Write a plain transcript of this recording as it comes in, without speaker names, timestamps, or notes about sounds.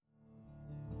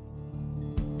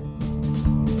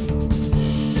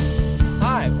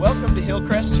Welcome to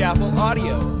Hillcrest Chapel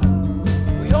Audio.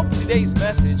 We hope today's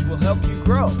message will help you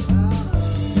grow.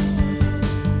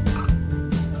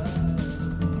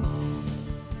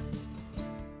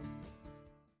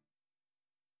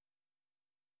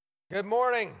 Good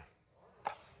morning.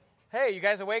 Hey, you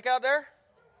guys awake out there?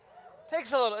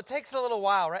 It takes a little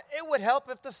while, right? It would help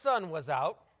if the sun was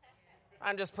out.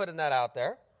 I'm just putting that out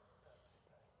there.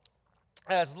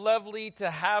 It's lovely to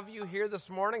have you here this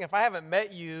morning. If I haven't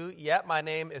met you yet, my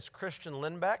name is Christian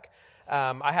Lindbeck.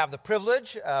 I have the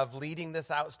privilege of leading this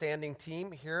outstanding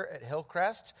team here at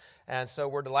Hillcrest, and so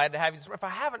we're delighted to have you. If I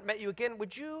haven't met you again,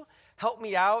 would you help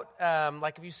me out?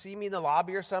 Like if you see me in the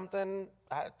lobby or something,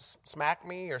 smack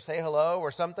me or say hello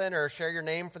or something, or share your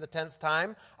name for the 10th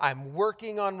time. I'm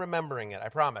working on remembering it, I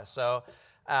promise. So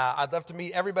I'd love to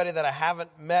meet everybody that I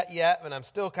haven't met yet, and I'm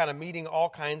still kind of meeting all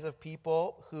kinds of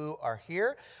people who are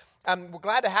here. We're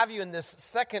glad to have you in this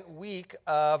second week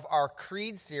of our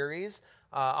Creed series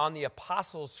on the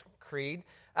Apostles' Creed.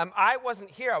 I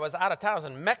wasn't here. I was out of town. I was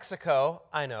in Mexico,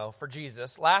 I know, for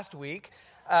Jesus, last week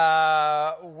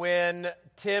when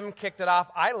Tim kicked it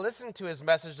off. I listened to his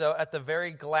message, though, at the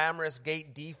very glamorous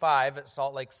Gate D5 at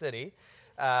Salt Lake City,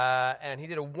 and he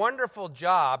did a wonderful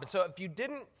job. And so if you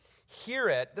didn't hear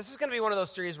it, this is going to be one of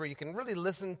those series where you can really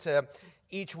listen to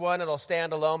each one. It'll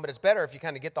stand alone, but it's better if you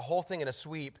kind of get the whole thing in a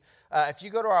sweep. If you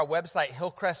go to our website,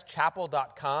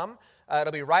 hillcrestchapel.com,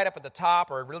 it'll be right up at the top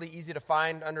or really easy to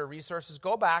find under resources.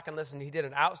 Go back and listen. He did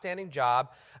an outstanding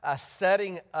job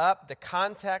setting up the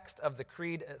context of the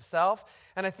creed itself,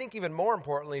 and I think even more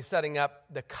importantly, setting up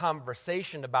the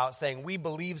conversation about saying we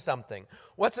believe something.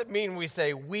 What's it mean we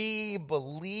say we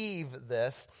believe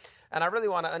this? And I really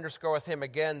want to underscore with him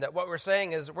again that what we're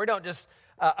saying is we don't just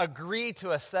agree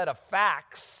to a set of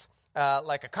facts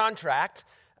like a contract,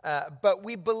 but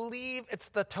we believe it's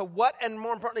the to what and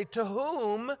more importantly to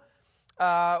whom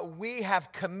we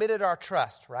have committed our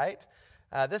trust, right?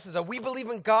 This is we believe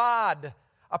in God,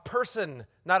 a person,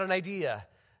 not an idea.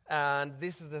 And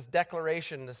this is this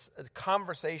declaration, this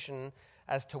conversation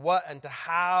as to what and to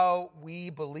how we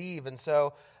believe. And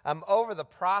so over the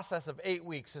process of 8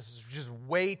 weeks, this is just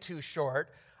way too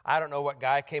short. I don't know what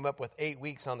guy came up with 8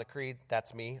 weeks on the creed.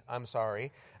 That's me. I'm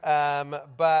sorry.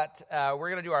 But we're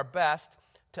going to do our best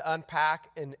to unpack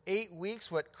in 8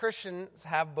 weeks what Christians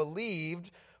have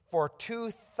believed for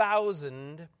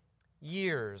 2,000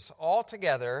 years, all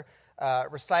together,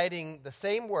 reciting the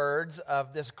same words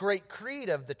of this great creed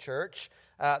of the church,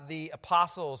 the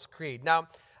Apostles' Creed. Now,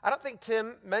 I don't think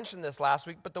Tim mentioned this last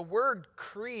week, but the word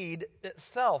creed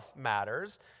itself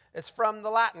matters. It's from the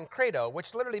Latin credo,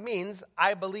 which literally means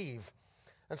I believe.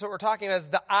 And so what we're talking about is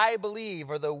the I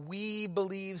believe or the we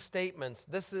believe statements.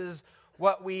 This is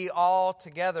what we all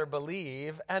together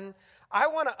believe. And I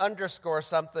want to underscore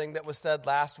something that was said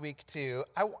last week too.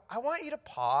 I want you to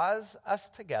pause us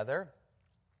together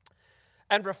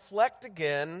and reflect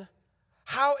again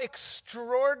how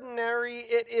extraordinary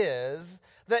it is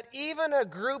that even a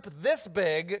group this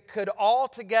big could all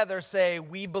together say,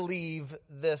 we believe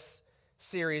this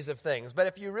series of things. But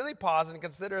if you really pause and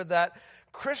consider that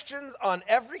Christians on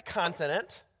every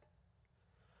continent,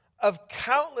 of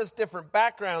countless different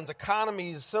backgrounds,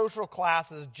 economies, social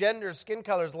classes, genders, skin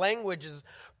colors, languages,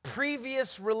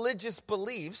 previous religious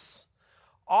beliefs,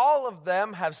 all of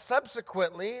them have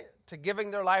subsequently to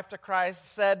giving their life to Christ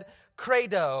said,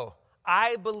 credo,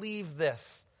 I believe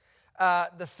this.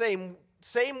 The same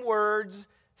words,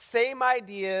 same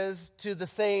ideas to the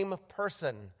same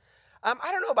person.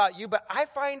 I don't know about you, but I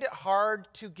find it hard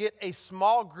to get a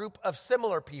small group of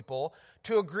similar people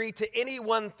to agree to any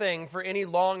one thing for any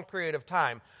long period of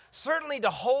time. Certainly to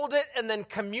hold it and then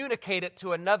communicate it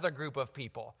to another group of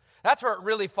people. That's where it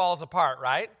really falls apart,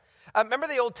 right? Remember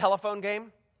the old telephone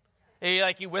game?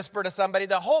 You whisper to somebody.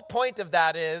 The whole point of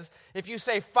that is if you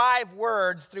say 5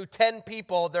 words through 10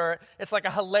 people, it's like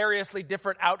a hilariously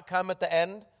different outcome at the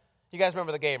end. You guys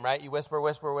remember the game, right? You whisper,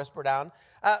 whisper, whisper down.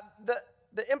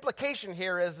 The implication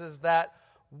here is that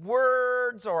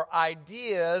words or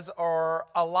ideas are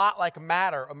a lot like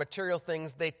matter or material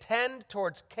things. They tend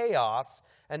towards chaos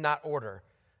and not order.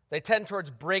 They tend towards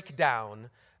breakdown.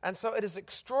 And so it is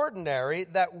extraordinary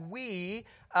that we,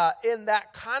 in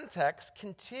that context,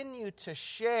 continue to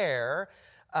share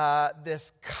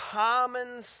this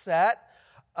common set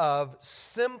of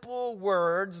simple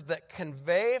words that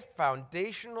convey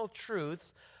foundational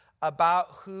truth about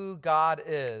who God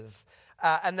is.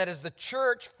 And that as the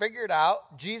church figured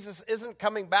out Jesus isn't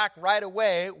coming back right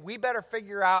away, we better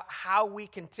figure out how we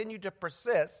continue to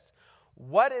persist.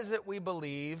 What is it we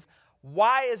believe?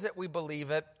 why is it we believe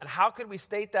it, and how could we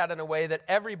state that in a way that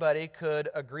everybody could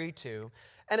agree to?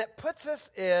 And it puts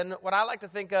us in what I like to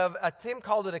think of, Tim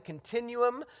called it a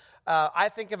continuum. I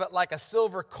think of it like a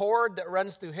silver cord that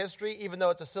runs through history. Even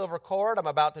though it's a silver cord, I'm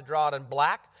about to draw it in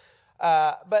black.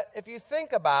 But if you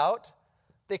think about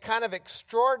the kind of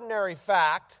extraordinary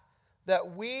fact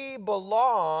that we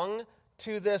belong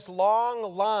to this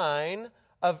long line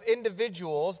of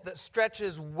individuals that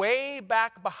stretches way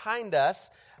back behind us,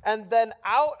 and then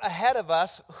out ahead of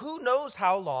us, who knows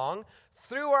how long,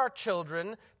 through our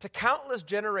children to countless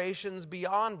generations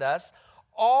beyond us,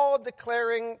 all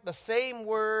declaring the same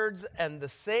words and the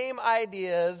same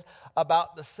ideas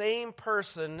about the same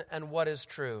person and what is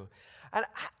true. And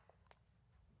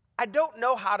I don't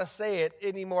know how to say it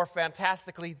any more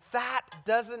fantastically. That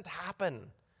doesn't happen.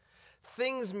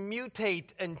 Things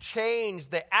mutate and change.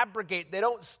 They abrogate. They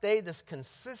don't stay this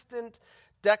consistent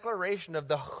declaration of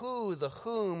the who, the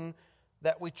whom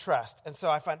that we trust. And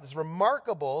so I find this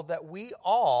remarkable that we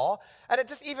all, and it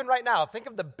just even right now, think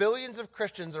of the billions of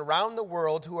Christians around the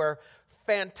world who are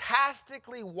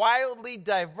fantastically, wildly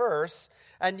diverse,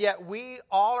 and yet we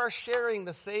all are sharing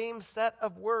the same set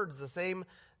of words, the same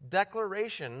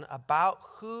declaration about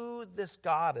who this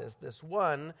God is, this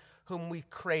one whom we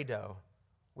credo,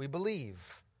 we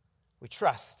believe, we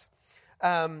trust.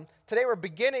 Today we're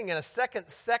beginning in a second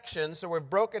section, so we've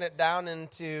broken it down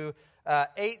into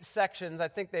 8 sections. I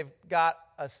think they've got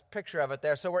a picture of it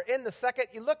there. So we're in the second.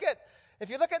 If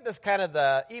you look at this kind of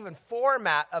the even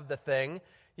format of the thing,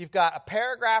 you've got a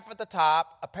paragraph at the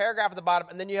top, a paragraph at the bottom,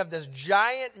 and then you have this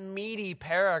giant meaty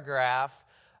paragraph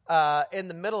in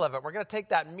the middle of it. We're going to take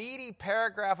that meaty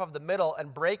paragraph of the middle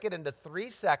and break it into 3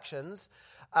 sections.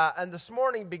 And this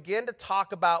morning begin to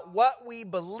talk about what we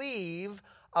believe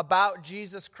about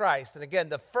Jesus Christ. And again,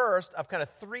 the first of kind of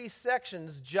 3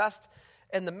 sections just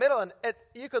in the middle. And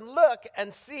you can look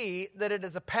and see that it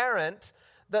is apparent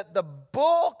that the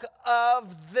bulk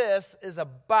of this is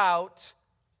about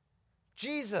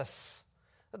Jesus.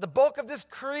 That the bulk of this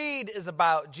creed is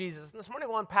about Jesus. And this morning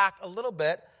we'll unpack a little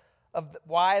bit of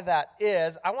why that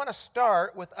is. I want to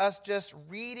start with us just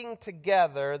reading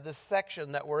together this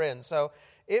section that we're in. So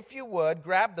if you would,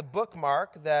 grab the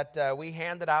bookmark that we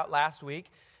handed out last week.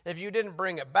 If you didn't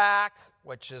bring it back,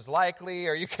 which is likely,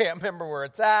 or you can't remember where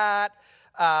it's at,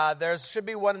 there should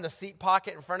be one in the seat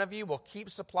pocket in front of you. We'll keep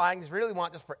supplying these. We really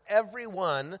want just for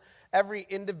everyone, every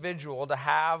individual to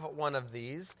have one of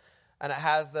these. And it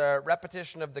has the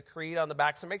repetition of the creed on the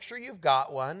back, so make sure you've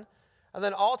got one. And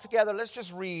then all together, let's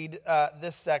just read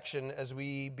this section as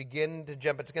we begin to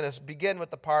jump. It's going to begin with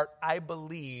the part, I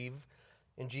believe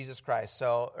in Jesus Christ.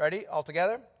 So, ready? All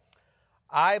together?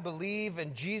 I believe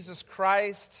in Jesus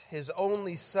Christ, his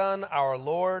only Son, our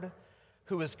Lord,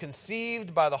 who was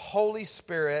conceived by the Holy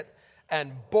Spirit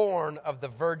and born of the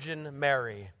Virgin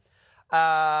Mary.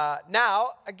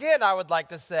 Now, again, I would like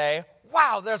to say,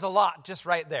 wow, there's a lot just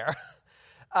right there.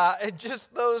 In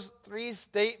just those 3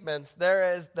 statements,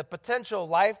 there is the potential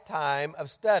lifetime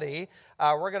of study.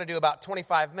 We're going to do about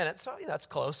 25 minutes, so that's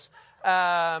close.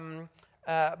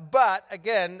 But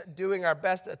again, doing our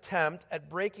best attempt at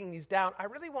breaking these down, I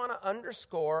really want to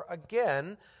underscore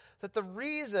again that the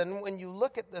reason when you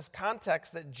look at this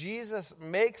context that Jesus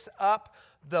makes up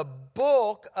the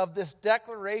bulk of this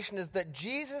declaration is that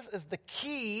Jesus is the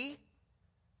key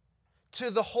to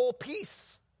the whole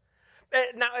piece.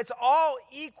 Now, it's all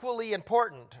equally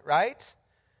important, right?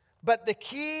 But the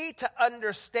key to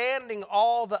understanding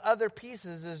all the other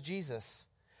pieces is Jesus.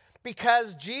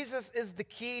 Because Jesus is the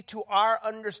key to our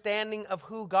understanding of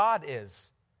who God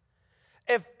is.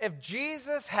 If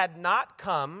Jesus had not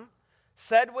come,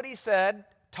 said what he said,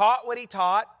 taught what he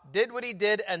taught, did what he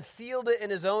did, and sealed it in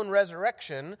his own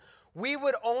resurrection, we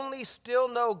would only still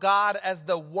know God as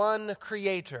the one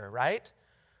creator, right?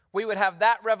 We would have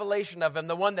that revelation of him,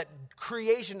 the one that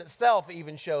creation itself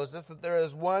even shows us that there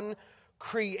is one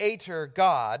creator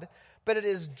God. But it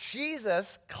is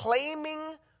Jesus claiming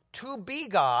to be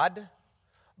God,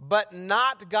 but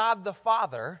not God the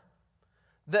Father,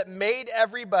 that made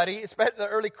everybody, especially the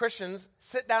early Christians,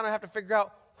 sit down and have to figure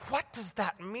out, what does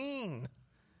that mean?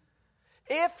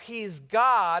 If he's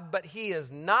God, but he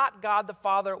is not God the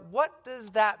Father, what does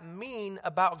that mean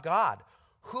about God?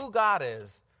 Who God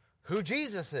is, who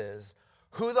Jesus is,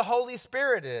 who the Holy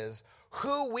Spirit is,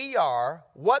 who we are,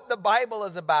 what the Bible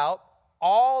is about,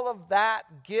 all of that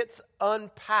gets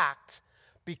unpacked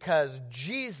because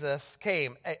Jesus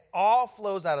came. It all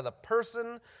flows out of the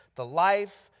person, the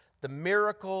life, the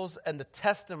miracles, and the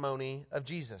testimony of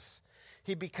Jesus.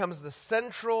 He becomes the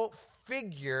central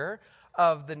figure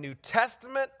of the New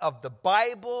Testament, of the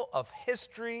Bible, of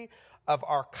history, of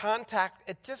our contact,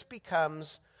 it just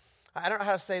becomes, I don't know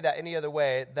how to say that any other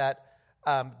way, that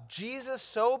Jesus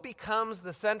so becomes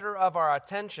the center of our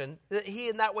attention that he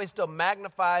in that way still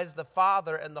magnifies the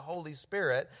Father and the Holy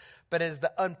Spirit, but is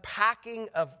the unpacking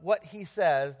of what he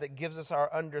says that gives us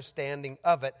our understanding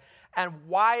of it, and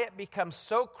why it becomes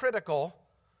so critical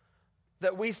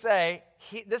that we say,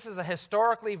 this is a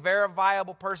historically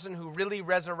verifiable person who really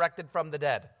resurrected from the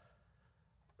dead.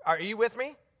 Are you with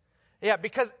me? Yeah,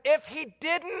 because if he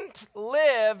didn't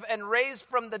live and raise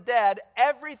from the dead,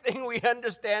 everything we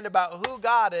understand about who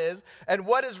God is and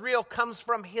what is real comes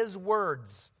from his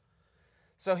words.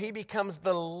 So he becomes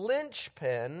the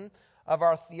linchpin of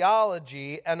our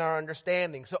theology and our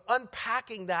understanding. So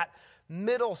unpacking that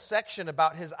middle section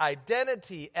about his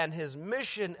identity and his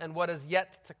mission and what is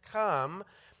yet to come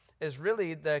is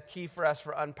really the key for us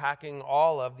for unpacking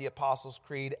all of the Apostles'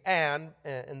 Creed and,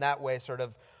 in that way, sort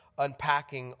of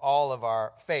unpacking all of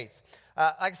our faith.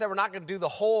 Like I said, we're not going to do the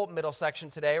whole middle section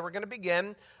today. We're going to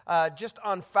begin just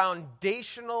on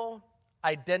foundational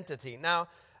identity. Now,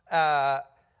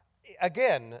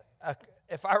 again,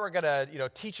 if I were going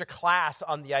to teach a class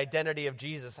on the identity of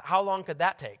Jesus, how long could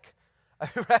that take?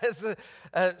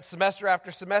 Semester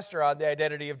after semester on the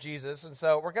identity of Jesus. And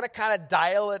so we're going to kind of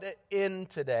dial it in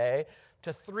today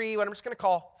to three, what I'm just going to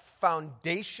call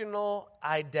foundational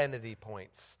identity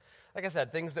points. Like I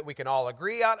said, things that we can all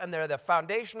agree on, and they're the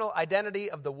foundational identity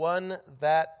of the one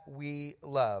that we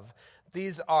love.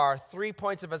 These are 3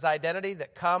 points of his identity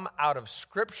that come out of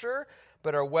Scripture,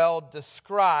 but are well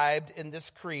described in this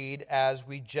creed as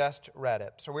we just read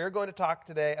it. So we're going to talk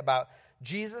today about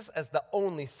Jesus as the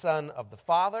only Son of the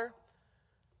Father,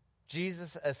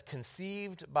 Jesus as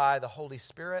conceived by the Holy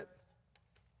Spirit,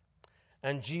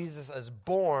 and Jesus as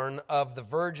born of the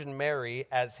Virgin Mary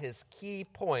as his key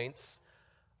points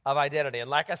of identity. And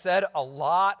like I said, a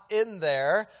lot in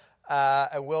there,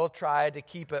 and we'll try to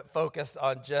keep it focused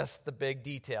on just the big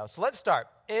details. So let's start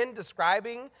in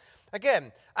describing,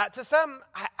 again, to some,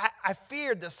 I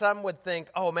feared that some would think,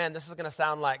 oh man, this is going to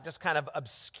sound like just kind of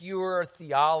obscure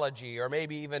theology or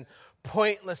maybe even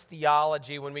pointless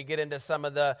theology when we get into some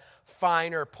of the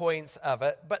finer points of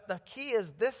it. But the key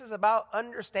is this is about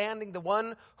understanding the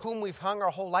one whom we've hung our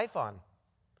whole life on.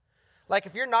 Like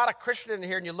if you're not a Christian in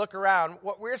here and you look around,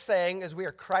 what we're saying is we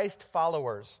are Christ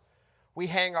followers. We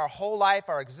hang our whole life,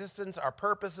 our existence, our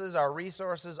purposes, our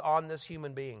resources on this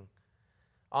human being,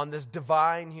 on this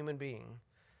divine human being.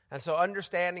 And so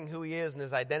understanding who he is and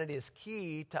his identity is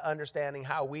key to understanding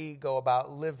how we go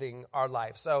about living our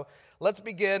life. So let's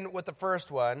begin with the first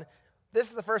one. This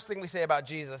is the first thing we say about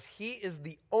Jesus. He is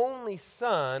the only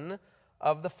Son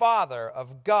of the Father,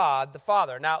 of God the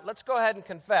Father. Now, let's go ahead and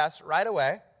confess right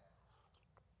away.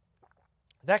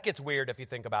 That gets weird if you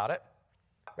think about it,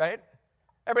 right?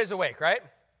 Everybody's awake, right?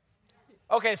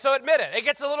 Okay, so admit it. It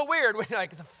gets a little weird when you're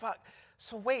like, the fuck?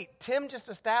 So wait, Tim just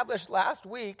established last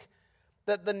week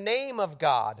that the name of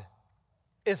God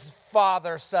is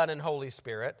Father, Son, and Holy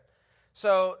Spirit.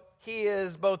 So he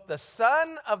is both the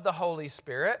Son of the Holy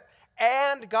Spirit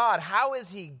and God. How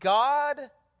is he God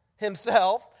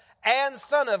himself and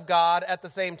Son of God at the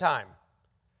same time?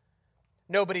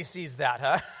 Nobody sees that,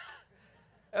 huh?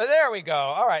 Oh, there we go.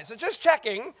 All right, so just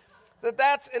checking that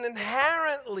that's an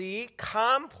inherently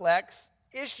complex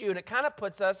issue, and it kind of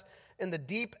puts us in the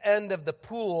deep end of the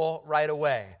pool right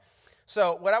away.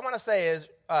 So what I want to say is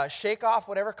shake off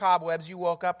whatever cobwebs you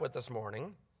woke up with this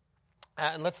morning,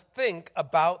 and let's think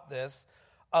about this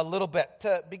a little bit.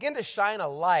 To begin to shine a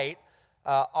light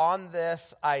on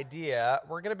this idea,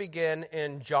 we're going to begin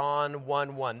in John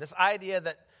 1:1. This idea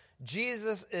that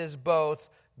Jesus is both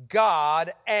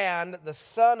God and the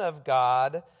Son of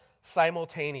God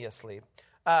simultaneously.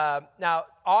 Now,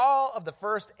 all of the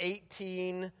first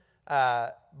 18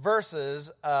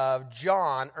 verses of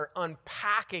John are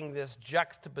unpacking this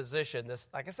juxtaposition, this,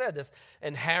 like I said, this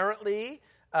inherently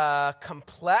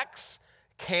complex,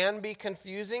 can be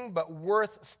confusing, but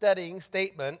worth studying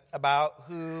statement about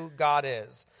who God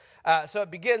is. So it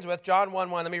begins with John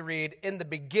 1:1. Let me read. In the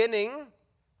beginning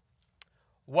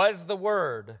was the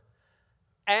Word,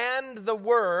 and the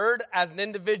Word, as an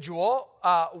individual,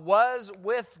 was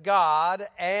with God,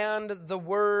 and the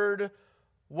Word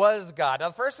was God. Now,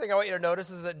 the first thing I want you to notice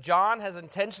is that John has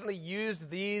intentionally used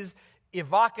these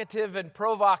evocative and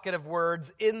provocative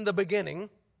words in the beginning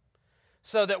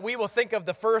so that we will think of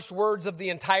the first words of the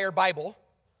entire Bible,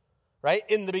 right?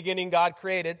 In the beginning, God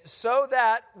created, so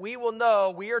that we will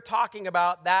know we are talking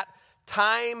about that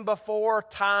time before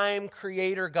time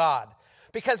creator God.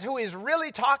 Because who he's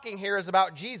really talking here is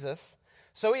about Jesus,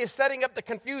 so he is setting up the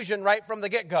confusion right from the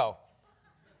get-go,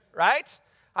 right?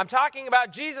 I'm talking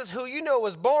about Jesus, who you know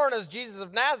was born as Jesus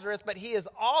of Nazareth, but he is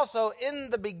also in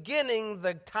the beginning,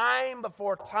 the time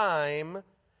before time,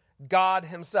 God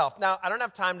himself. Now, I don't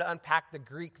have time to unpack the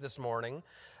Greek this morning,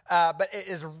 but it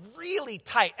is really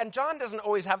tight. And John doesn't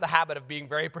always have the habit of being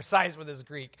very precise with his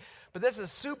Greek. But this is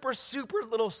super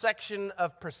little section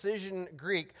of precision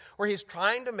Greek where he's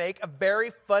trying to make a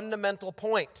very fundamental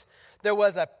point. There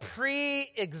was a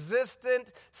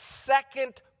pre-existent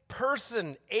second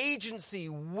person, agency,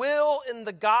 will in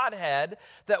the Godhead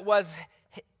that was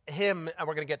him, and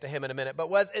we're going to get to him in a minute, but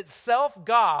was itself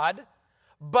God,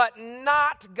 but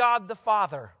not God the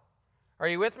Father. Are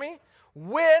you with me?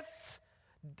 With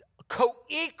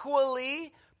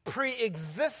co-equally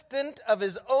pre-existent of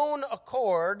his own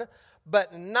accord,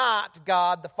 but not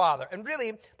God the Father. And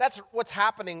really, that's what's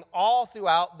happening all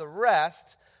throughout the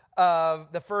rest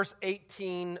of the first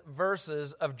 18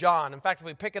 verses of John. In fact, if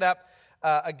we pick it up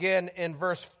again in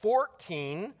verse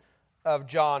 14 of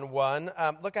John 1,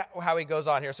 look at how he goes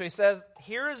on here. So he says,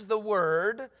 here is the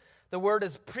Word. The Word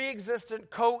is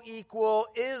pre-existent, co-equal,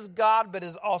 is God, but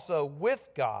is also with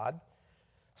God.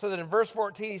 So that in verse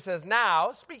 14 he says,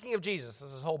 now, speaking of Jesus,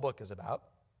 as this whole book is about,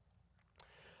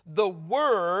 the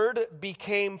Word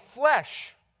became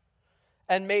flesh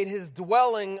and made his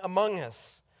dwelling among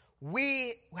us.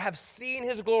 We have seen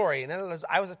his glory. And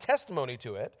I was a testimony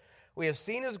to it. We have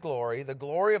seen his glory, the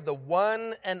glory of the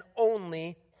one and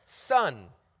only Son,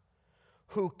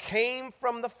 who came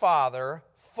from the Father,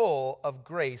 full of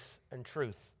grace and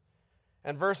truth.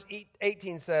 And verse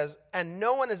 18 says, and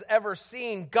no one has ever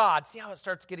seen God. See how it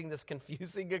starts getting this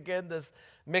confusing again, this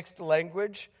mixed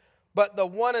language? But the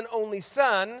one and only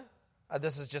Son,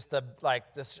 this is just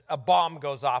a bomb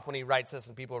goes off when he writes this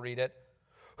and people read it,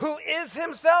 who is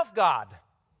himself God,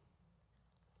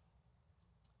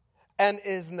 and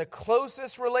is in the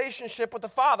closest relationship with the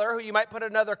Father, who you might put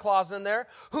another clause in there,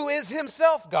 who is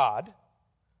himself God,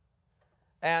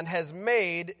 and has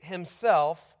made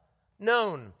himself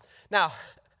known. Now,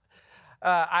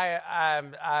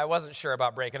 I wasn't sure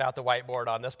about breaking out the whiteboard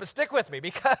on this, but stick with me,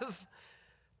 because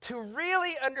to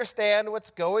really understand what's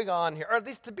going on here, or at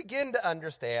least to begin to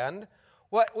understand,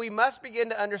 what we must begin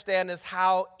to understand is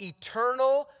how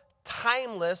eternal,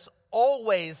 timeless,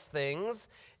 always things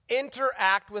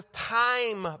interact with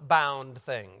time-bound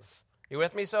things. You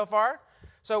with me so far?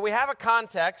 So we have a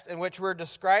context in which we're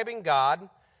describing God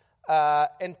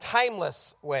in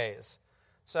timeless ways.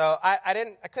 So I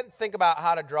couldn't think about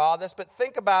how to draw this, but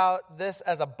think about this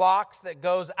as a box that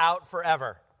goes out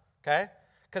forever, okay?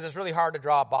 Because it's really hard to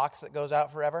draw a box that goes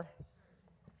out forever.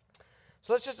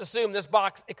 So let's just assume this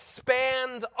box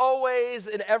expands always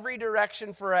in every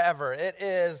direction forever. It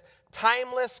is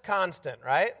timeless, constant,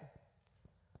 right?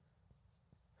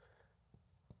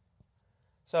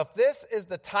 So if this is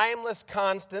the timeless,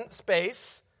 constant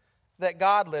space that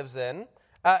God lives in,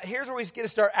 here's where we get to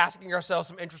start asking ourselves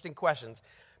some interesting questions.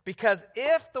 Because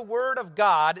if the Word of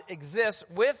God exists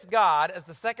with God as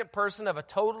the second person of a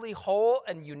totally whole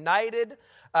and united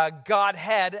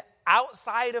Godhead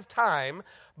outside of time,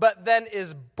 but then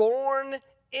is born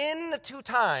into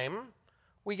time,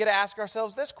 we get to ask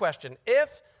ourselves this question.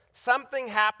 If something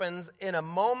happens in a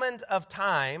moment of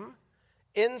time,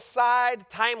 inside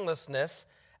timelessness,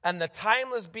 and the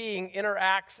timeless being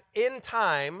interacts in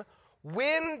time,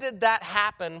 when did that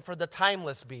happen for the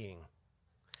timeless being?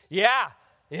 Yeah,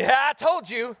 I told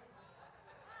you.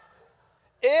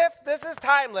 If this is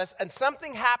timeless and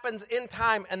something happens in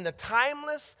time and the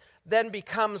timeless then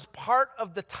becomes part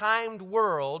of the timed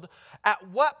world, at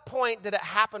what point did it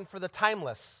happen for the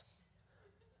timeless?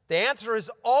 The answer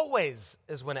is always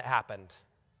is when it happened.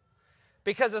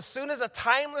 Because as soon as a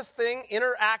timeless thing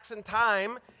interacts in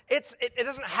time, it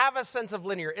doesn't have a sense of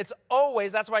linear. It's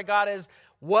always, that's why God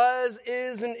was,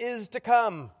 is, and is to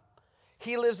come.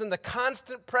 He lives in the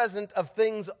constant present of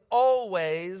things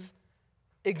always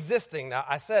existing. Now,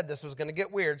 I said this was going to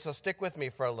get weird, so stick with me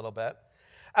for a little bit.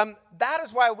 That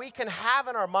is why we can have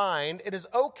in our mind, it is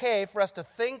okay for us to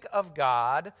think of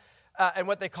God and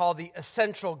what they call the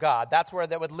essential God. That's where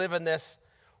they would live in this.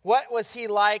 What was he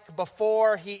like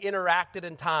before he interacted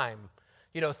in time?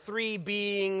 You know, three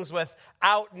beings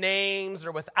without names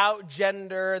or without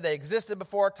gender. They existed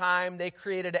before time. They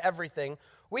created everything.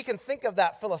 We can think of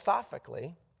that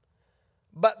philosophically.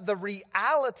 But the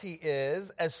reality is,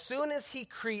 as soon as he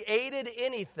created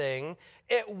anything,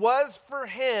 it was for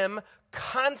him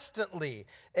constantly.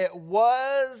 It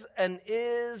was and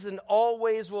is and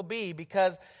always will be,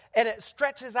 and it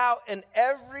stretches out in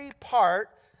every part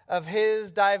of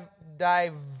his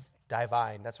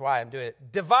divine, that's why I'm doing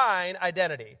it, divine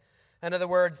identity. In other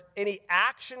words, any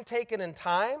action taken in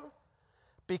time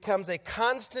becomes a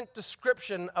constant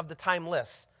description of the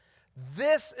timeless.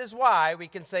 This is why we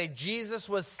can say Jesus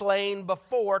was slain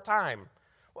before time.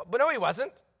 But no, he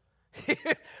wasn't.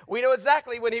 We know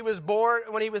exactly when he was born,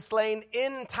 when he was slain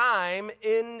in time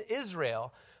in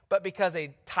Israel. But because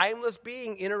a timeless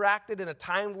being interacted in a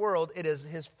timed world, it is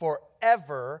his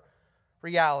forever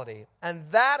reality. And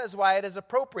that is why it is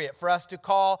appropriate for us to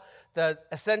call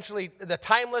essentially the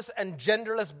timeless and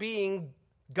genderless being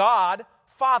God,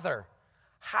 Father.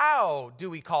 How do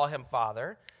we call him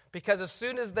Father? Because as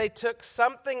soon as they took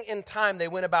something in time, they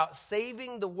went about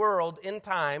saving the world in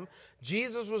time.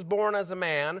 Jesus was born as a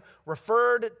man,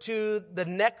 referred to the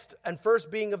next and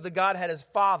first being of the Godhead as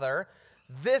Father.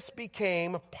 This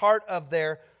became part of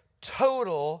their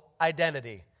total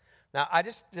identity. Now, I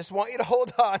just want you to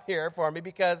hold on here for me,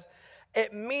 because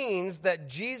it means that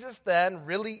Jesus then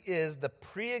really is the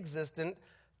pre-existent,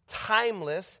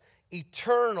 timeless,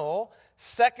 eternal,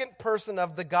 second person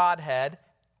of the Godhead,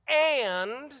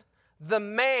 and the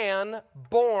man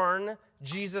born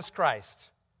Jesus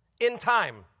Christ in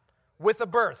time, with a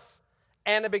birth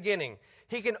and a beginning.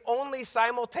 He can only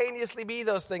simultaneously be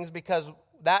those things because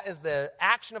that is the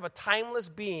action of a timeless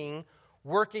being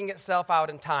working itself out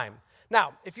in time.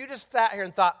 Now, if you just sat here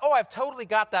and thought, oh, I've totally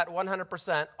got that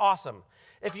 100%, awesome.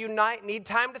 If you need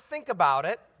time to think about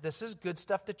it, this is good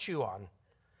stuff to chew on.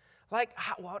 Like,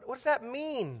 what does that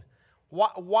mean?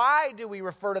 Why do we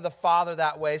refer to the Father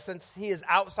that way, since he is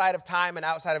outside of time and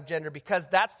outside of gender? Because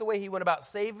that's the way he went about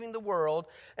saving the world,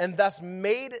 and thus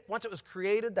made it, once it was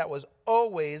created, that was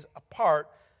always a part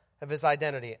of his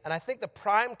identity. And I think the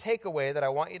prime takeaway that I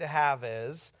want you to have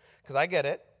is, because I get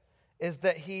it, is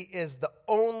that he is the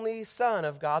only Son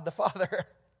of God the Father.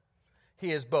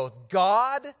 He is both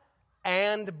God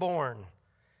and born.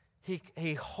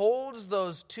 He holds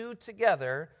those two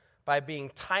together by being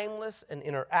timeless and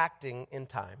interacting in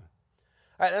time.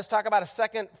 All right, let's talk about a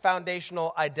second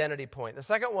foundational identity point. The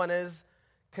second one is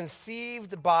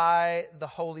conceived by the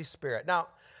Holy Spirit. Now,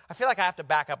 I feel like I have to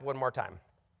back up one more time.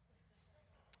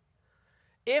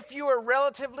 If you are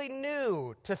relatively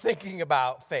new to thinking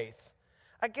about faith,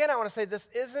 again, I want to say this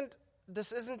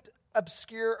isn't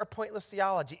obscure or pointless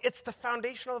theology. It's the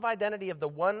foundational identity of the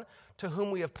one to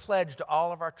whom we have pledged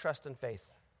all of our trust and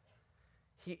faith.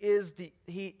 He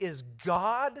is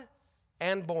God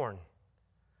and born.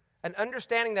 And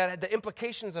understanding that, the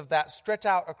implications of that stretch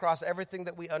out across everything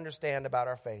that we understand about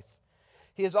our faith.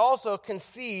 He is also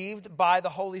conceived by the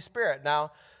Holy Spirit.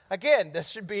 Now, again,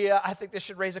 I think this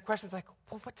should raise a question. It's like,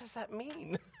 well, what does that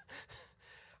mean?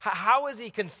 How is he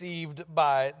conceived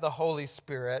by the Holy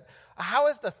Spirit? How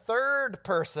is the third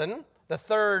person, the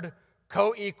third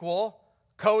co-equal,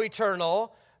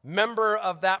 co-eternal member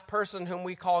of that person whom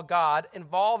we call God,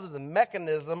 involved in the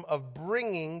mechanism of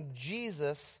bringing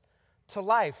Jesus to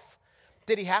life?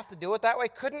 Did he have to do it that way?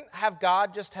 Couldn't have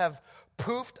God just have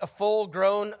poofed a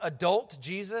full-grown adult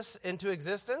Jesus into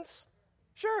existence?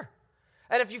 Sure.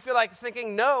 And if you feel like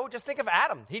thinking no, just think of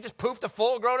Adam. He just poofed a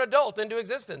full-grown adult into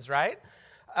existence, right?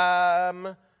 Is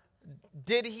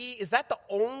that the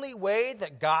only way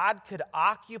that God could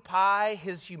occupy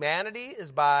his humanity,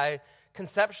 is by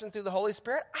conception through the Holy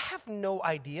Spirit? I have no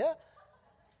idea.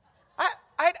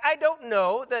 I don't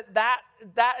know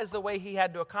that is the way he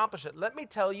had to accomplish it. Let me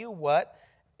tell you what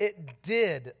it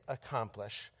did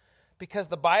accomplish. Because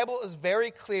the Bible is very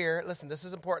clear, listen, this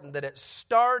is important, that it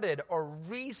started or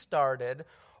restarted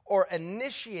or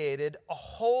initiated a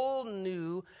whole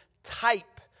new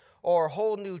type or a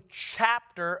whole new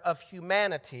chapter of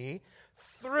humanity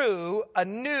through a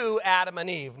new Adam and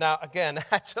Eve. Now, again,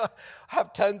 I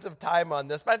have tons of time on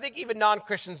this, but I think even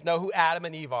non-Christians know who Adam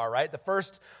and Eve are, right? The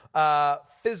first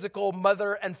physical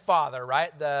mother and father,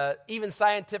 right? Even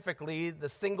scientifically, the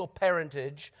single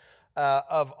parentage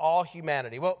of all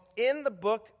humanity. Well, in the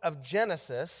book of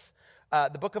Genesis,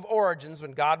 the book of origins,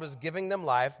 when God was giving them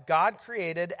life, God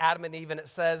created Adam and Eve, and it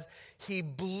says he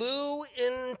blew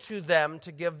into them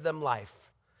to give them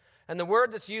life. And the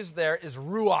word that's used there is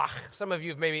ruach. Some of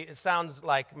you it sounds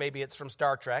like maybe it's from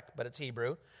Star Trek, but it's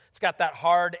Hebrew. It's got that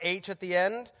hard H at the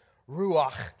end,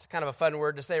 ruach. It's kind of a fun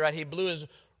word to say, right? He blew his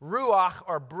ruach,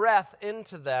 or breath,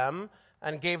 into them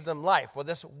and gave them life. Well,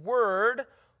 this word,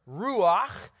 ruach,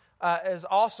 is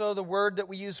also the word that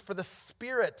we use for the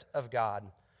Spirit of God.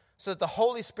 So that the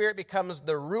Holy Spirit becomes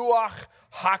the Ruach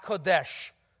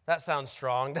HaKodesh. That sounds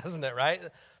strong, doesn't it, right?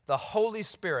 The Holy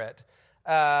Spirit.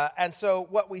 And so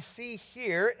what we see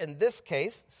here in this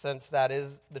case, since that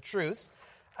is the truth,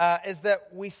 is that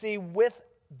we see with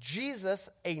Jesus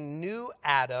a new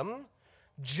Adam,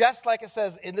 just like it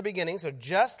says in the beginning. So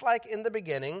just like in the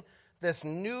beginning, this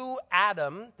new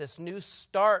Adam, this new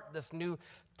start, this new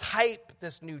type,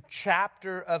 this new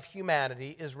chapter of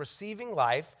humanity is receiving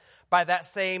life by that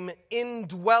same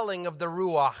indwelling of the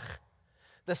Ruach,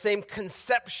 the same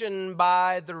conception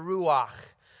by the Ruach.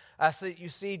 So you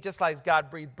see, just like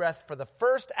God breathed breath for the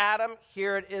first Adam,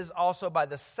 here it is also by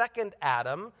the second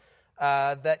Adam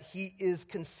that he is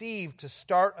conceived to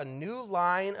start a new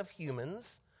line of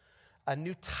humans, a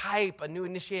new type, a new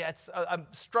initiation. I'm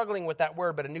struggling with that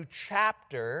word, but a new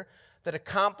chapter that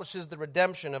accomplishes the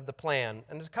redemption of the plan.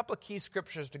 And there's a couple of key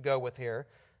scriptures to go with here.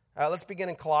 Let's begin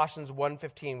in Colossians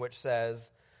 1:15, which says,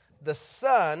 "The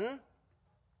Son,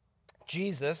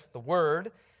 Jesus, the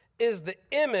Word, is the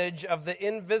image of the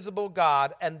invisible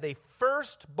God and the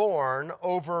firstborn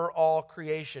over all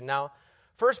creation." Now,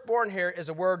 firstborn here is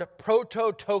a word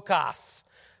prototokos.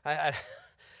 Man,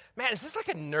 is this like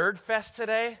a nerd fest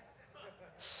today?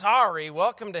 Sorry,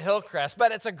 welcome to Hillcrest.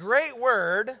 But it's a great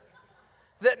word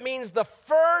that means the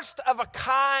first of a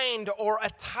kind or a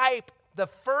type, the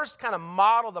first kind of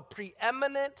model, the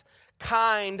preeminent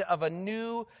kind of a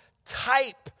new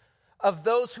type of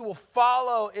those who will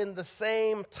follow in the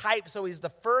same type. So he's the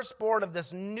firstborn of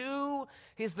this new,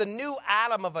 he's the new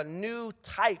Adam of a new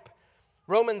type.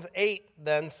 Romans 8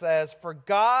 then says, "For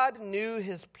God knew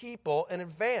his people in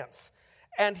advance,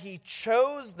 and he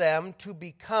chose them to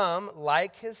become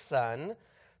like his Son,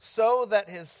 so that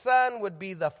his Son would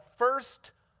be the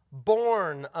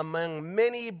firstborn among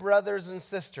many brothers and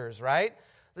sisters," right?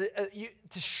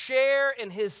 To share in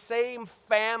his same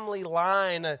family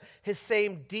line, his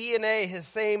same DNA, his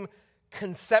same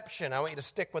conception. I want you to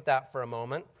stick with that for a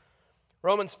moment.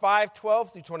 Romans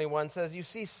 5:12-21 says, "You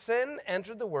see, sin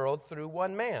entered the world through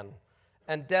one man,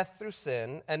 and death through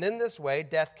sin, and in this way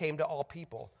death came to all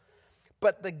people.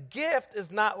 But the gift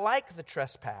is not like the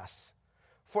trespass.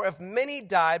 For if many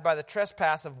died by the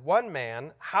trespass of one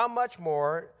man, how much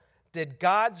more did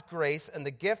God's grace and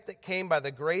the gift that came by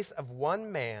the grace of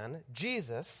one man,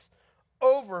 Jesus,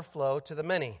 overflow to the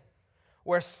many?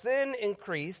 Where sin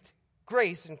increased,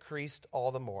 grace increased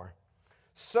all the more.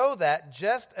 So that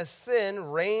just as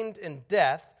sin reigned in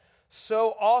death,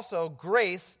 so also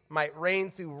grace might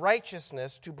reign through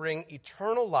righteousness to bring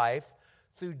eternal life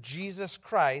through Jesus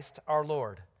Christ our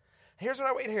Lord." Here's what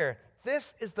I want you to hear.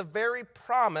 This is the very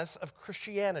promise of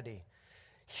Christianity.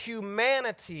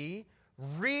 Humanity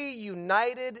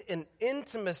reunited in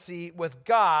intimacy with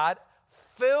God,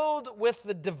 filled with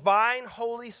the divine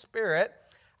Holy Spirit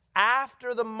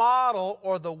after the model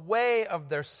or the way of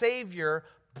their Savior,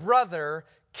 brother,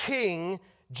 King,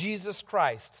 Jesus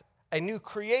Christ. A new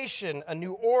creation, a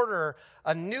new order,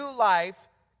 a new life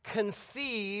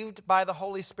conceived by the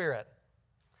Holy Spirit.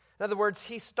 In other words,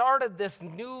 he started this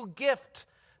new gift,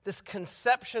 this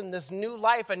conception, this new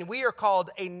life, and we are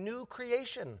called a new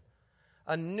creation.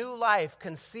 A new life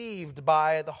conceived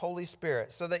by the Holy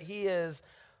Spirit, so that he is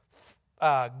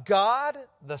God,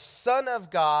 the Son of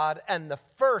God, and the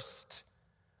first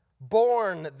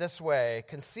born this way,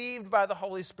 conceived by the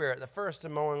Holy Spirit, the first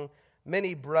among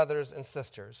many brothers and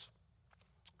sisters.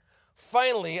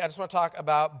 Finally, I just want to talk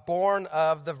about born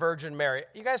of the Virgin Mary.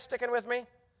 You guys sticking with me?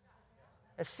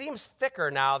 It seems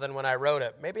thicker now than when I wrote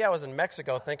it. Maybe I was in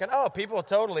Mexico thinking, oh, people will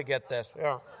totally get this.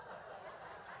 Yeah.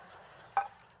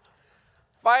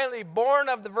 Finally, born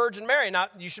of the Virgin Mary. Now,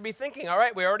 you should be thinking, all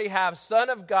right, we already have Son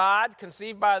of God,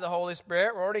 conceived by the Holy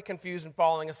Spirit. We're already confused and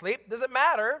falling asleep. Does it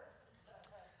matter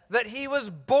that he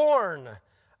was born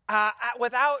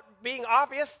without being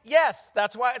obvious? Yes,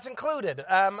 that's why it's included.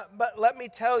 But let me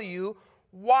tell you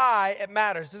why it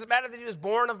matters. Does it matter that he was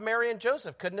born of Mary and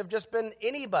Joseph? Couldn't have just been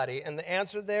anybody. And the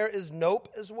answer there is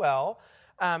nope as well.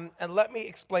 And let me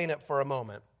explain it for a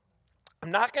moment. I'm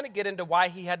not going to get into why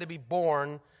he had to be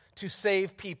born to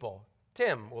save people.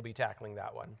 Tim will be tackling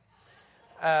that one.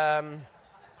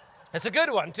 It's a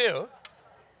good one, too.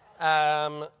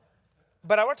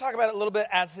 But I want to talk about it a little bit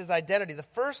as his identity. The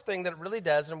first thing that it really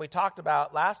does, and we talked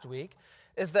about last week,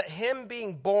 is that him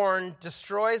being born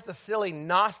destroys the silly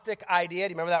Gnostic idea.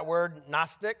 Do you remember that word,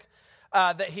 Gnostic?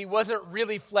 That he wasn't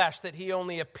really flesh, that he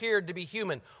only appeared to be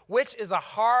human, which is a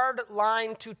hard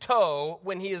line to toe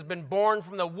when he has been born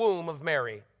from the womb of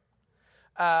Mary.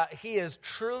 He is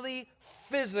truly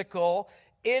physical,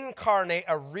 incarnate,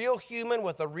 a real human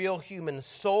with a real human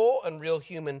soul and real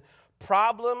human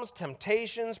problems,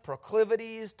 temptations,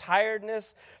 proclivities,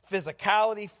 tiredness,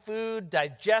 physicality, food,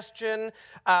 digestion.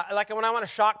 Like when I want to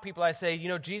shock people, I say,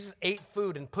 Jesus ate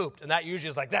food and pooped. And that usually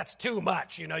is like, that's too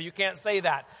much. You can't say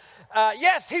that.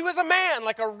 Yes, he was a man,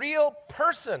 like a real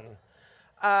person.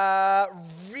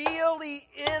 Really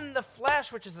in the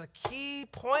flesh, which is a key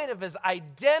point of his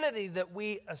identity that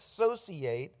we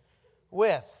associate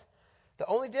with. The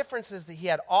only difference is that he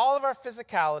had all of our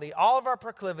physicality, all of our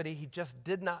proclivity. He just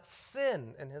did not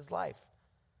sin in his life.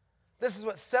 This is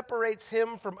what separates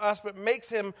him from us, but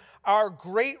makes him our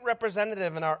great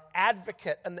representative and our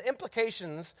advocate. And the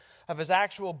implications of his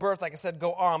actual birth, like I said,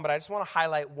 go on, but I just want to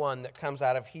highlight one that comes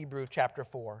out of Hebrews chapter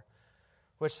 4,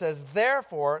 which says,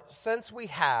 therefore, since we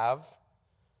have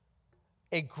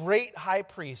a great high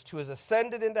priest who has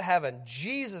ascended into heaven,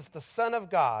 Jesus, the Son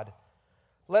of God,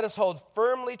 let us hold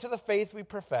firmly to the faith we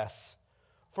profess.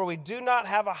 For we do not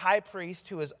have a high priest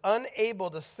who is unable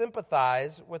to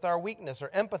sympathize with our weakness or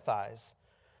empathize,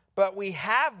 but we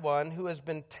have one who has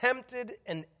been tempted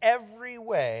in every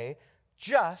way,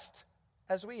 just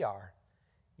as we are.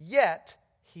 Yet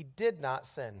he did not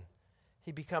sin.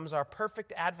 He becomes our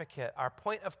perfect advocate, our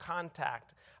point of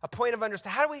contact, a point of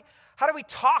understanding. How do we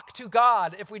talk to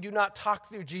God if we do not talk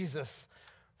through Jesus?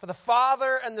 For the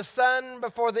Father and the Son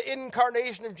before the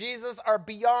incarnation of Jesus are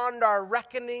beyond our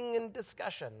reckoning and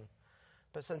discussion.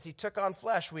 But since he took on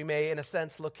flesh, we may, in a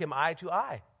sense, look him eye to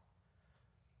eye.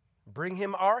 Bring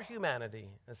him our humanity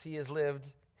as he has lived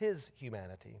his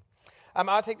humanity.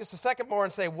 I'll take this a second more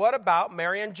and say, what about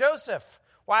Mary and Joseph?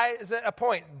 Why is it a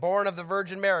point, born of the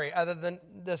Virgin Mary, other than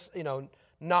this,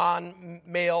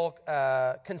 non-male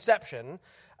conception?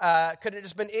 Could it have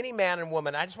just been any man and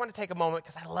woman? I just want to take a moment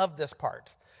because I love this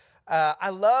part. I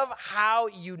love how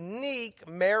unique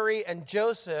Mary and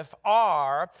Joseph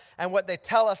are and what they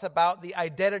tell us about the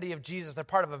identity of Jesus. They're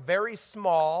part of a very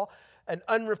small and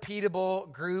unrepeatable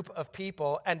group of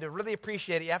people. And to really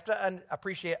appreciate it, you have to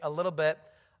appreciate a little bit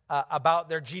about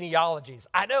their genealogies.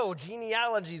 I know,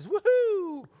 genealogies,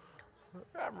 woohoo!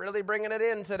 I'm really bringing it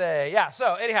in today. Yeah,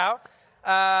 so anyhow,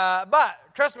 but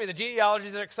trust me, the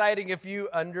genealogies are exciting if you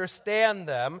understand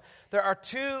them. There are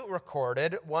two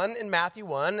recorded, one in Matthew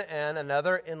 1 and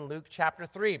another in Luke chapter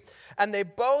 3. And they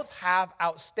both have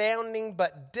outstanding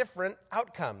but different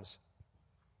outcomes.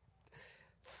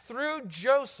 Through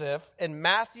Joseph in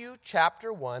Matthew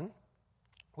chapter 1,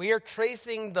 we are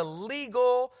tracing the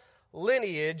legal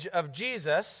lineage of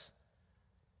Jesus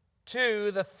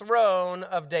to the throne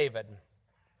of David.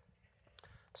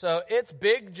 So its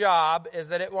big job is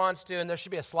that it wants to, and there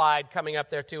should be a slide coming up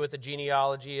there too with the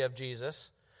genealogy of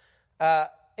Jesus.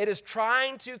 It is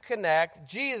trying to connect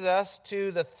Jesus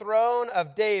to the throne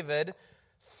of David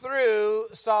through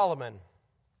Solomon.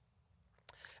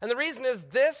 And the reason is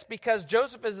this, because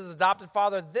Joseph is his adopted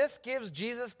father, this gives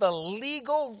Jesus the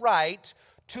legal right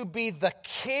to be the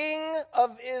king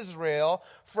of Israel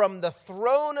from the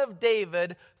throne of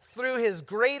David through his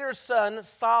greater son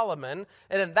Solomon,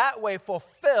 and in that way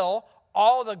fulfill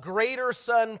all the greater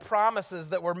son promises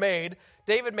that were made.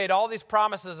 David made all these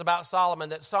promises about Solomon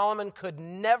that Solomon could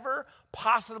never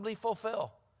possibly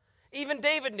fulfill. Even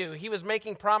David knew he was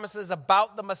making promises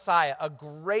about the Messiah, a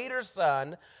greater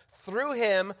son, through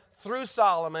him, through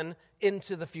Solomon,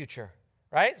 into the future,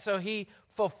 right? So he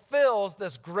fulfills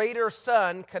this greater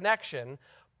son connection,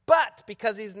 but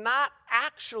because he's not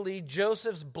actually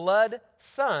Joseph's blood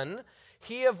son,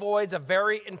 he avoids a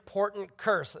very important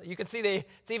curse. You can see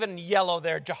it's even yellow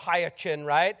there, Jehoiachin,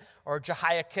 right? Or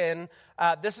Jehoiakim.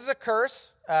 This is a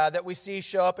curse that we see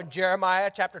show up in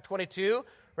Jeremiah chapter 22,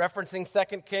 referencing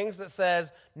 2 Kings, that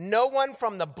says, no one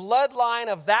from the bloodline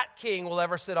of that king will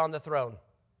ever sit on the throne.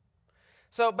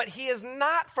 So, but he is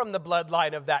not from the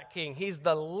bloodline of that king. He's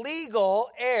the legal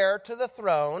heir to the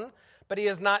throne, but he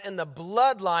is not in the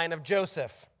bloodline of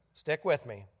Joseph. Stick with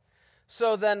me.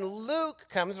 So then Luke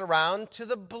comes around to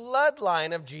the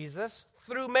bloodline of Jesus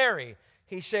through Mary.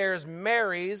 He shares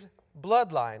Mary's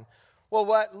bloodline. Well,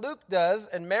 what Luke does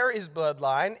in Mary's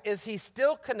bloodline is he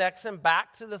still connects him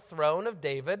back to the throne of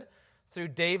David through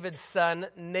David's son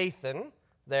Nathan,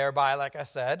 thereby, like I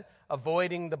said,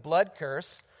 avoiding the blood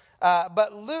curse.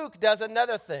 But Luke does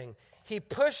another thing. He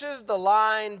pushes the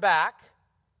line back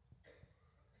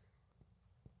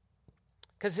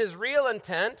because his real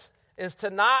intent is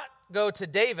to not go to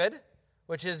David,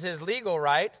 which is his legal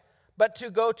right, but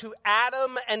to go to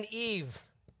Adam and Eve.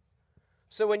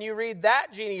 So when you read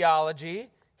that genealogy,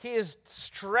 he is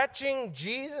stretching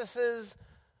Jesus's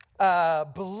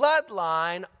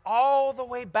bloodline all the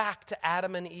way back to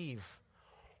Adam and Eve.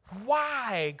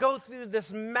 Why go through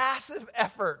this massive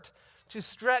effort to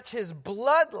stretch his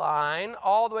bloodline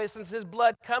all the way, since his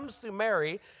blood comes through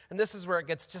Mary? And this is where it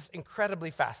gets just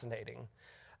incredibly fascinating.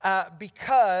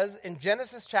 Because in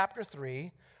Genesis chapter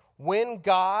 3, when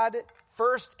God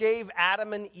first gave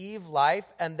Adam and Eve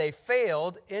life and they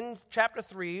failed, in chapter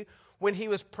 3, when he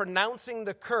was pronouncing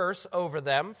the curse over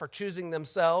them for choosing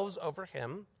themselves over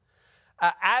him,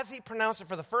 as he pronounced it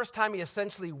for the first time, he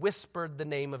essentially whispered the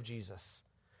name of Jesus.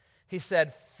 He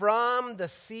said, from the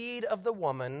seed of the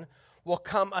woman will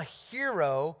come a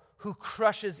hero who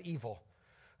crushes evil,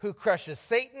 who crushes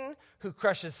Satan, who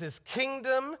crushes his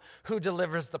kingdom, who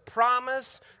delivers the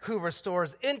promise, who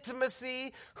restores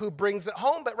intimacy, who brings it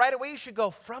home. But right away you should go,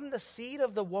 from the seed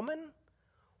of the woman?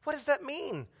 What does that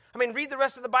mean? I mean, read the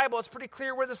rest of the Bible. It's pretty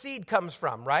clear where the seed comes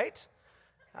from, right?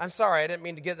 I'm sorry, I didn't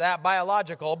mean to get that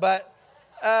biological, but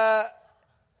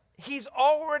he's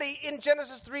already, in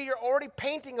Genesis 3, you're already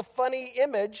painting a funny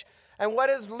image. And what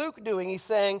is Luke doing? He's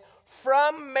saying,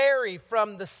 from Mary,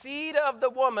 from the seed of the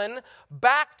woman,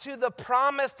 back to the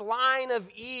promised line of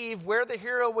Eve, where the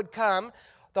hero would come.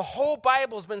 The whole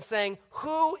Bible's been saying,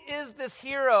 who is this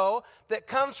hero that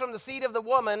comes from the seed of the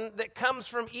woman, that comes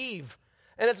from Eve?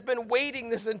 And it's been waiting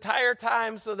this entire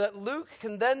time so that Luke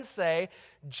can then say,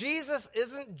 Jesus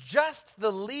isn't just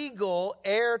the legal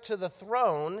heir to the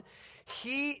throne.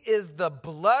 He is the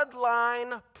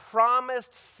bloodline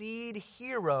promised seed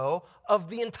hero of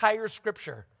the entire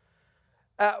Scripture.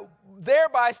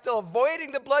 Thereby still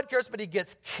avoiding the blood curse, but he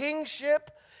gets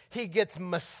kingship, he gets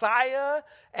Messiah,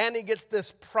 and he gets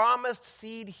this promised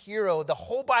seed hero. The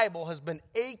whole Bible has been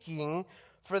aching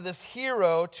for this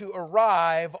hero to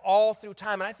arrive all through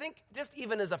time. And I think just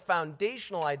even as a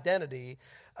foundational identity,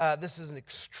 this is an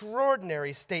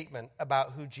extraordinary statement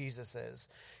about who Jesus is.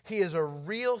 He is a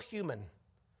real human,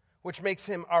 which makes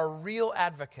him our real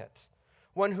advocate,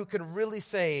 one who can really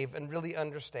save and really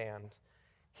understand.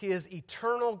 He is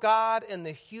eternal God in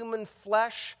human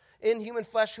flesh,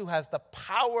 who has the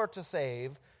power to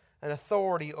save and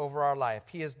authority over our life.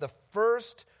 He is the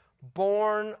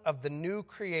firstborn of the new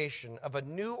creation, of a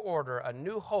new order, a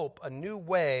new hope, a new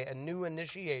way, a new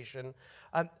initiation,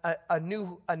 a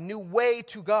new way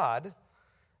to God.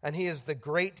 And he is the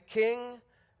great king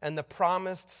and the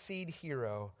promised seed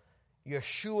hero,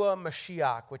 Yeshua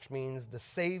Mashiach, which means the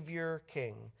Savior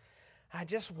King. I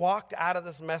just walked out of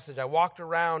this message. I walked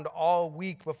around all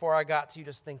week before I got to you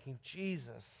just thinking,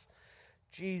 Jesus,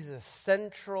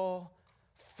 central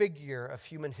figure of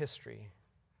human history,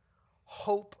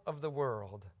 hope of the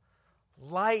world,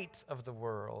 light of the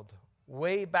world,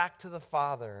 way back to the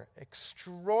Father,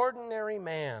 extraordinary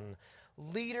man,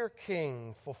 leader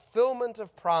king, fulfillment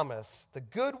of promise, the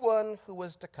good one who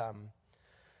was to come.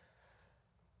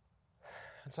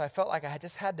 And so I felt like I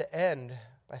just had to end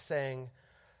by saying,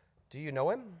 do you know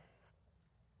him?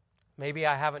 Maybe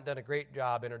I haven't done a great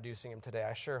job introducing him today.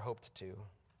 I sure hoped to.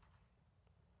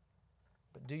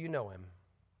 But do you know him?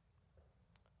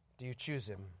 Do you choose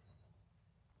him?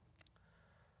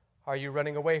 Are you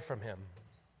running away from him?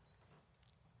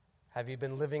 Have you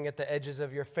been living at the edges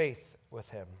of your faith with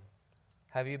him?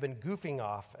 Have you been goofing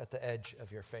off at the edge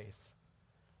of your faith?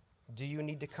 Do you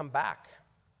need to come back?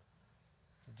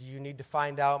 Do you need to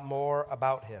find out more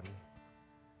about him?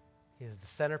 He is the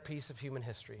centerpiece of human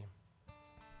history,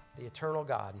 the eternal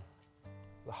God,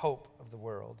 the hope of the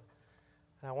world.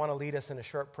 And I want to lead us in a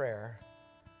short prayer.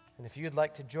 And if you'd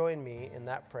like to join me in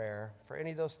that prayer for any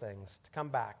of those things, to come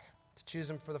back, to choose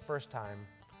him for the first time,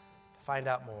 to find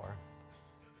out more,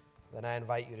 then I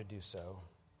invite you to do so,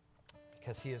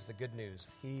 because he is the good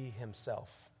news. He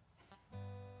himself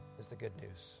is the good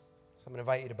news. So I'm going to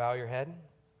invite you to bow your head,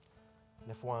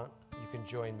 and if you want, you can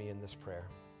join me in this prayer.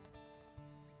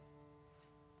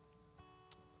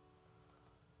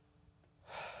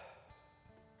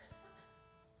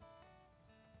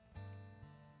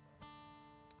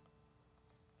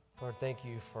 Lord, thank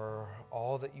you for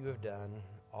all that you have done,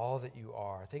 all that you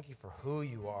are. Thank you for who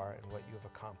you are and what you have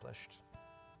accomplished.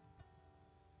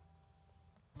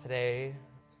 Today,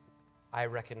 I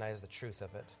recognize the truth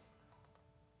of it.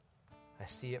 I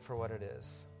see it for what it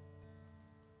is.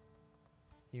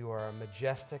 You are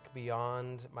majestic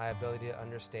beyond my ability to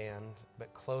understand,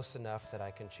 but close enough that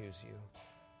I can choose you.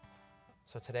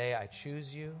 So today, I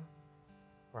choose you,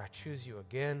 or I choose you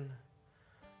again,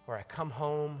 or I come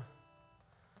home,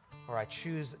 or I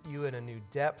choose you in a new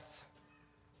depth.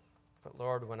 But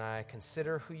Lord, when I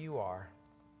consider who you are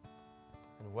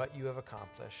and what you have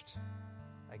accomplished,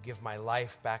 I give my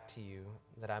life back to you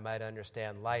that I might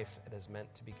understand life it is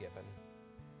meant to be given.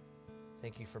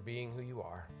 Thank you for being who you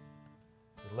are.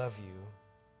 We love you,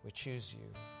 we choose you,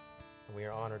 and we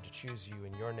are honored to choose you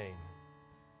in your name.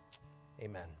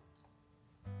 Amen.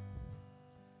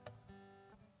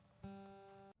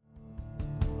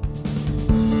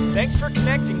 Thanks for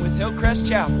connecting with Hillcrest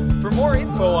Chapel. For more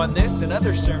info on this and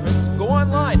other sermons, go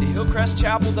online to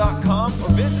hillcrestchapel.com or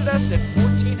visit us at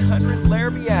 1400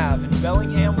 Larrabee Ave in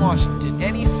Bellingham, Washington,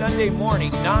 any Sunday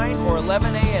morning, 9 or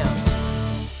 11 a.m.